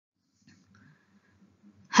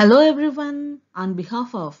Hello everyone. On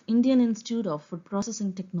behalf of Indian Institute of Food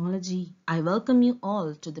Processing Technology, I welcome you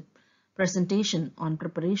all to the presentation on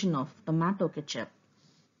preparation of tomato ketchup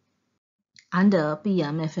under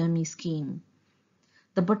PMFME scheme.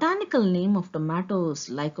 The botanical name of tomato is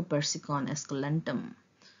Lycopersicon esculentum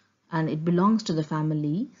and it belongs to the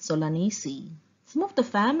family Solanaceae. Some of the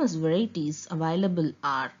famous varieties available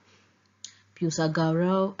are Pusa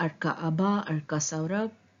Gaurav, Arka Abba, Arka Saurabh,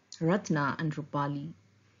 Ratna and Rupali.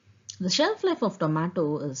 The shelf life of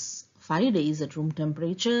tomato is 5 days at room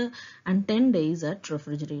temperature and 10 days at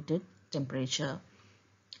refrigerated temperature.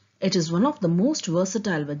 It is one of the most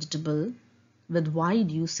versatile vegetable with wide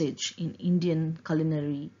usage in Indian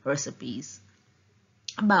culinary recipes.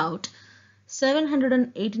 About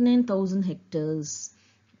 789,000 hectares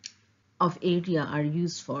of area are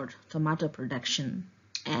used for tomato production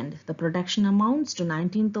and the production amounts to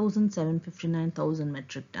 19,759,000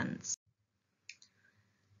 metric tons.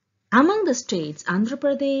 Among the states, Andhra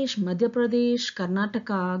Pradesh, Madhya Pradesh,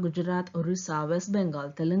 Karnataka, Gujarat, Orissa, West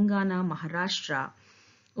Bengal, Telangana, Maharashtra,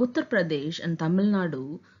 Uttar Pradesh and Tamil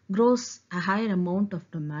Nadu grows a higher amount of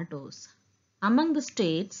tomatoes. Among the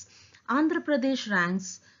states, Andhra Pradesh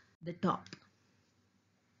ranks the top.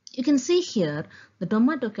 You can see here the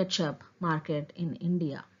tomato ketchup market in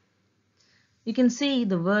India. You can see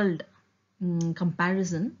the world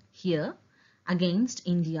comparison here against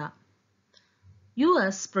India.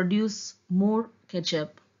 US produce more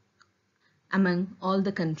ketchup among all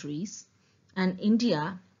the countries and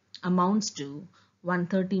India amounts to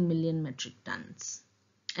 130 million metric tons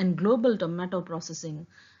and global tomato processing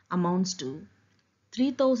amounts to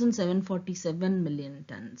 3,747 million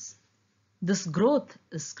tons. This growth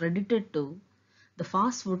is credited to the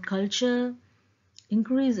fast food culture,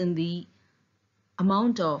 increase in the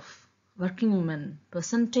amount of working women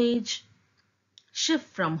percentage, shift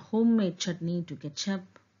from homemade chutney to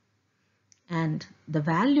ketchup, and the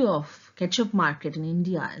value of ketchup market in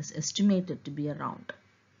India is estimated to be around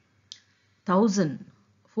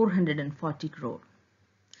 1,440 crore.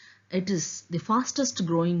 It is the fastest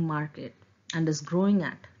growing market and is growing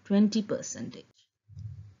at 20%.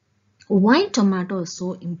 Why tomato is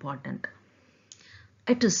so important?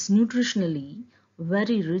 It is nutritionally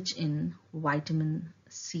very rich in vitamin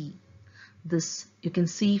C. This you can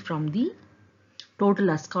see from the total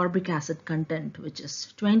ascorbic acid content, which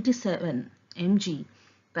is 27 mg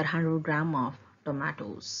per 100 gram of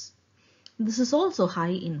tomatoes. This is also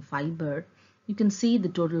high in fiber. You can see the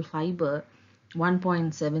total fiber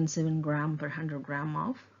 1.77 gram per 100 gram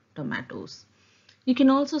of tomatoes. You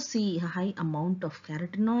can also see a high amount of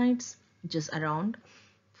carotenoids, which is around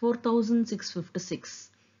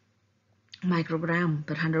 4,656 microgram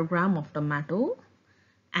per 100 gram of tomato,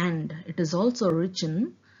 and it is also rich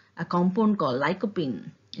in a compound called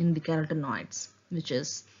lycopene in the carotenoids, which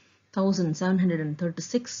is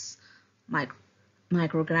 1,736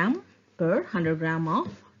 microgram per 100 gram of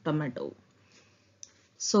tomato.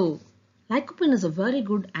 So lycopene is a very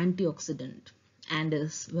good antioxidant and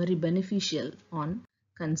is very beneficial on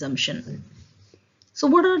consumption. So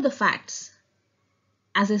what are the facts?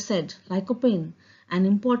 As I said, lycopene, an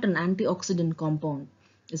important antioxidant compound,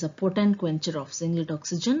 is a potent quencher of singlet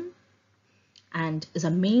oxygen and is a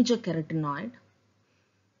major carotenoid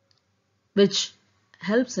which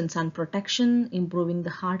helps in sun protection, improving the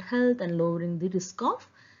heart health and lowering the risk of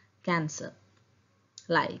cancer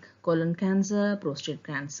like colon cancer, prostate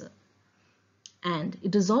cancer. And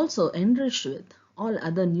it is also enriched with all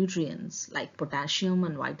other nutrients like potassium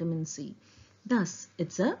and vitamin C. Thus,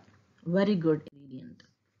 it's a very good ingredient.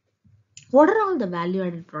 What are all the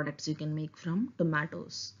value-added products you can make from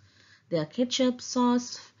tomatoes? They are ketchup,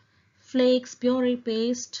 sauce, flakes, puree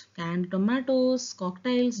paste, canned tomatoes,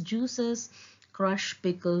 cocktails, juices, crushed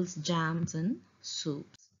pickles, jams, and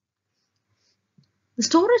soups. The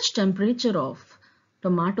storage temperature of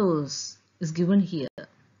tomatoes is given here.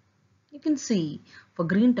 You can see for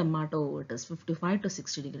green tomato it is 55 to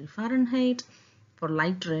 60 degree Fahrenheit. For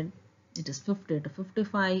light red it is 50 to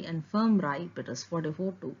 55 and firm ripe it is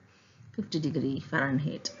 44 to 50 degree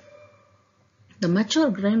Fahrenheit. The mature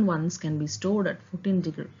grain ones can be stored at 14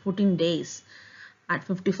 days at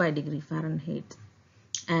 55 degree Fahrenheit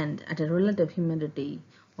and at a relative humidity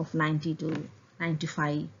of 90 to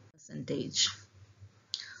 95%.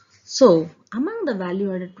 So among the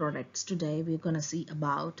value-added products today we're going to see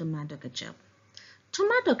about tomato ketchup.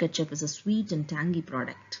 Tomato ketchup is a sweet and tangy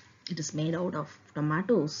product. It is made out of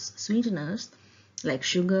tomatoes, sweeteners like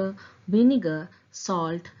sugar, vinegar,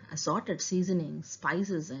 salt, assorted seasonings,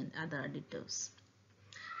 spices and other additives.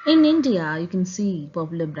 In India, you can see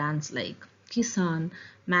popular brands like Kisan,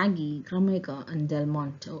 Maggi, Cremica and Del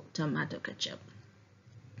Monte tomato ketchup.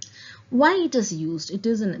 Why it is used? It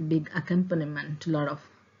is a big accompaniment to a lot of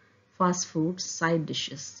fast food, side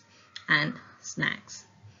dishes and snacks.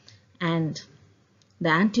 And the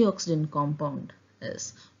antioxidant compound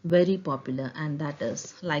is very popular, and that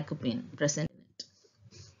is lycopene present in it.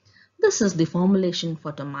 This is the formulation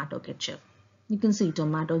for tomato ketchup. You can see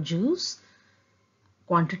tomato juice,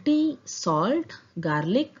 quantity, salt,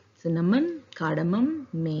 garlic, cinnamon, cardamom,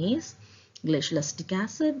 mace, glacial acetic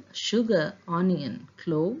acid, sugar, onion,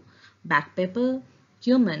 clove, black pepper,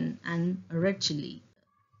 cumin and red chili.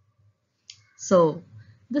 So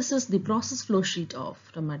this is the process flow sheet of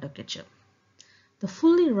tomato ketchup. The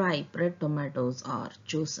fully ripe red tomatoes are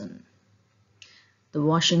chosen. The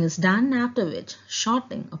washing is done, after which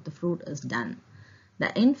shorting of the fruit is done.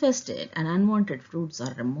 The infested and unwanted fruits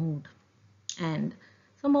are removed, and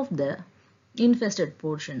some of the infested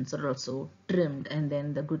portions are also trimmed, and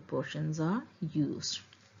then the good portions are used.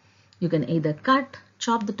 You can either cut,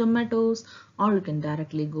 chop the tomatoes, or you can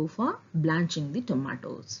directly go for blanching the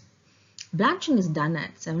tomatoes. Blanching is done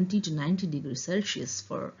at 70 to 90 degrees Celsius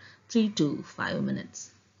for 3 to 5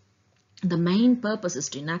 minutes. The main purpose is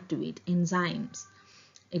to inactivate enzymes.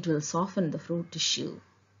 It will soften the fruit tissue.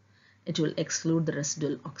 It will exclude the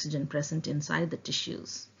residual oxygen present inside the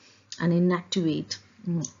tissues and inactivate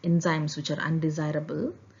enzymes which are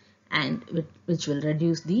undesirable, and which will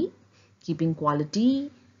reduce the keeping quality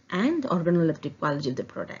and organoleptic quality of the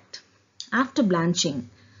product. After blanching,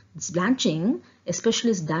 this blanching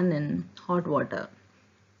especially is done in hot water.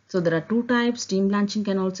 So there are two types: steam blanching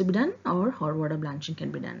can also be done, or hot water blanching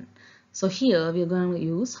can be done. So here we are going to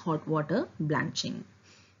use hot water blanching.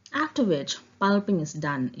 After which pulping is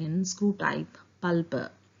done in screw type pulper.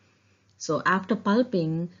 So after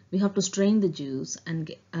pulping, we have to strain the juice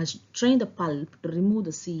and strain the pulp to remove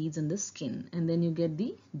the seeds and the skin, and then you get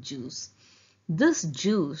the juice. This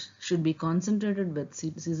juice should be concentrated with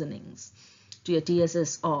seasonings to a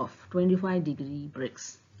TSS of 25 degree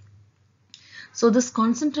Brix. So this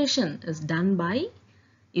concentration is done by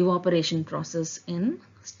evaporation process in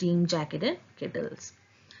steam jacketed kettles.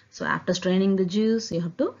 So after straining the juice, you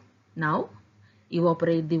have to now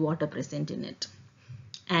evaporate the water present in it.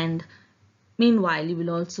 And meanwhile, you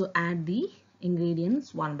will also add the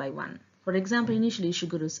ingredients one by one. For example, initially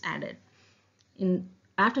sugar is added.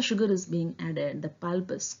 After sugar is being added, the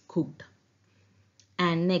pulp is cooked.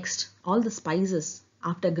 And next, all the spices,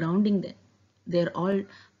 after grounding them, they are all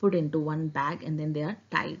put into one bag and then they are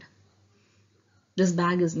tied. This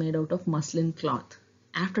bag is made out of muslin cloth.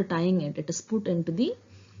 After tying it, it is put into the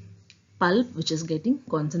pulp which is getting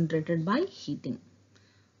concentrated by heating.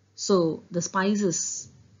 So the spices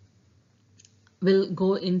will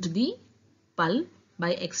go into the pulp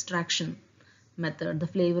by extraction method. The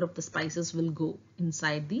flavor of the spices will go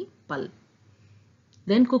inside the pulp.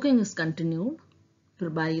 Then cooking is continued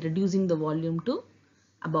by reducing the volume to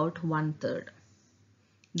about 1/3.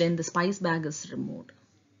 Then the spice bag is removed,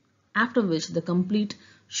 after which the complete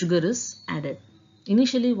sugar is added.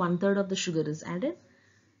 Initially 1/3 of the sugar is added.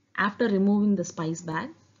 After removing the spice bag,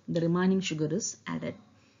 the remaining sugar is added,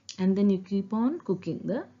 and then you keep on cooking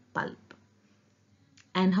the pulp.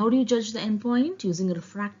 And how do you judge the endpoint? Using a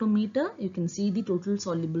refractometer, you can see the total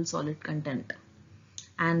soluble solid content,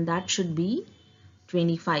 and that should be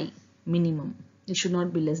 25 minimum. It should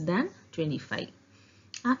not be less than 25.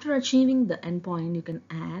 After achieving the endpoint, you can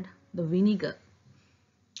add the vinegar,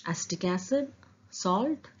 acetic acid,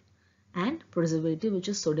 salt, and preservative, which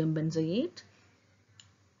is sodium benzoate,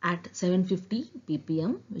 at 750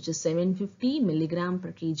 ppm, which is 750 milligram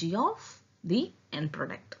per kg of the end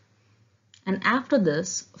product. And after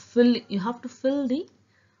this, you have to fill the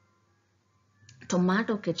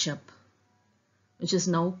tomato ketchup, which is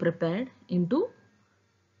now prepared, into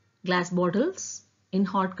glass bottles in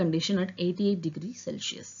hot condition at 88 degrees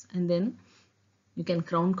Celsius, and then you can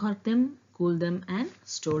crown cork them, cool them, and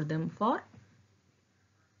store them for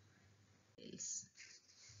sales.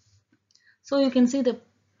 So you can see the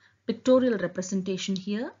pictorial representation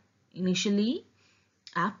here. Initially,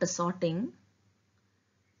 after sorting,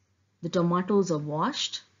 the tomatoes are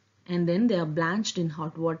washed and then they are blanched in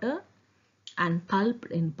hot water and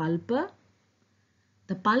pulped in pulper.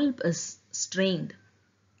 The pulp is strained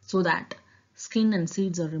so that skin and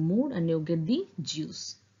seeds are removed, and you get the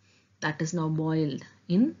juice that is now boiled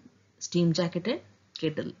in steam jacketed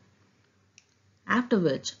kettle. After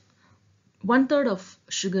which 1/3 of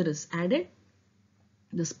sugar is added.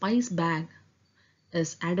 The spice bag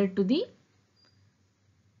is added to the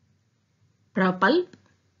pulp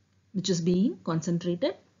which is being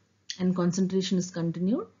concentrated, and concentration is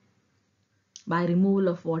continued by removal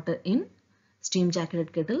of water in steam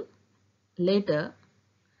jacketed kettle. Later,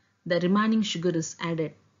 the remaining sugar is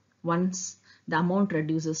added once the amount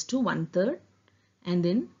reduces to 1/3, and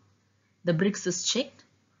then the brix is checked.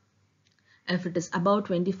 If it is above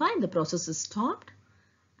 25, the process is stopped.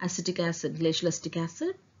 Acetic acid, glacial acetic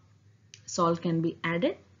acid, salt can be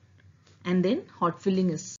added, and then hot filling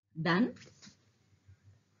is done.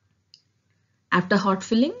 After hot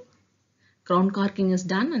filling, crown corking is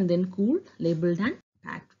done and then cooled, labeled and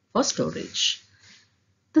packed for storage.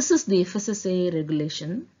 This is the FSSAI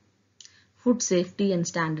regulation, Food Safety and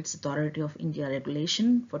Standards Authority of India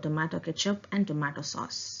regulation for tomato ketchup and tomato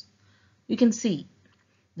sauce. You can see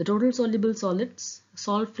the total soluble solids,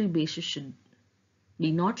 salt-free basis should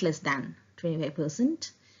be not less than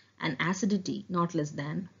 25% and acidity not less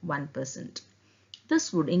than 1%.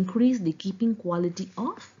 This would increase the keeping quality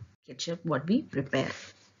of ketchup what we prepare.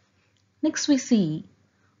 Next we see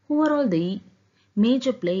who are all the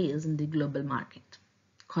major players in the global market.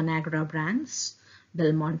 Conagra brands,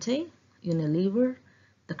 Del Monte, Unilever,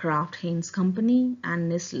 the Kraft Heinz Company and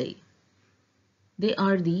Nestle. They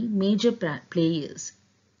are the major players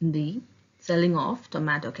in the selling of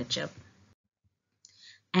tomato ketchup.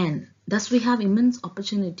 And thus we have immense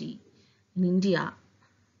opportunity in India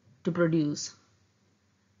to produce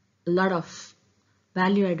a lot of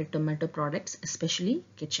value-added tomato products, especially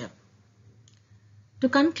ketchup. To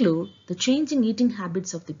conclude, the changing eating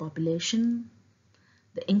habits of the population,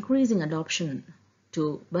 the increasing adoption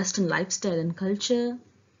to Western lifestyle and culture,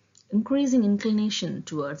 increasing inclination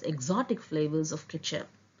towards exotic flavors of ketchup,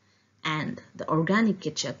 and the organic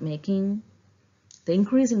ketchup making, the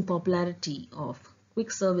increasing popularity of quick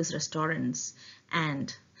service restaurants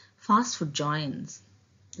and fast food joints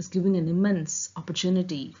is giving an immense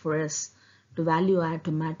opportunity for us to value add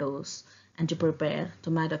tomatoes and to prepare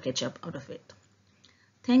tomato ketchup out of it.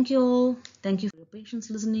 Thank you all. Thank you for your patience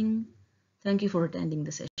listening. Thank you for attending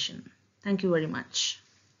the session. Thank you very much.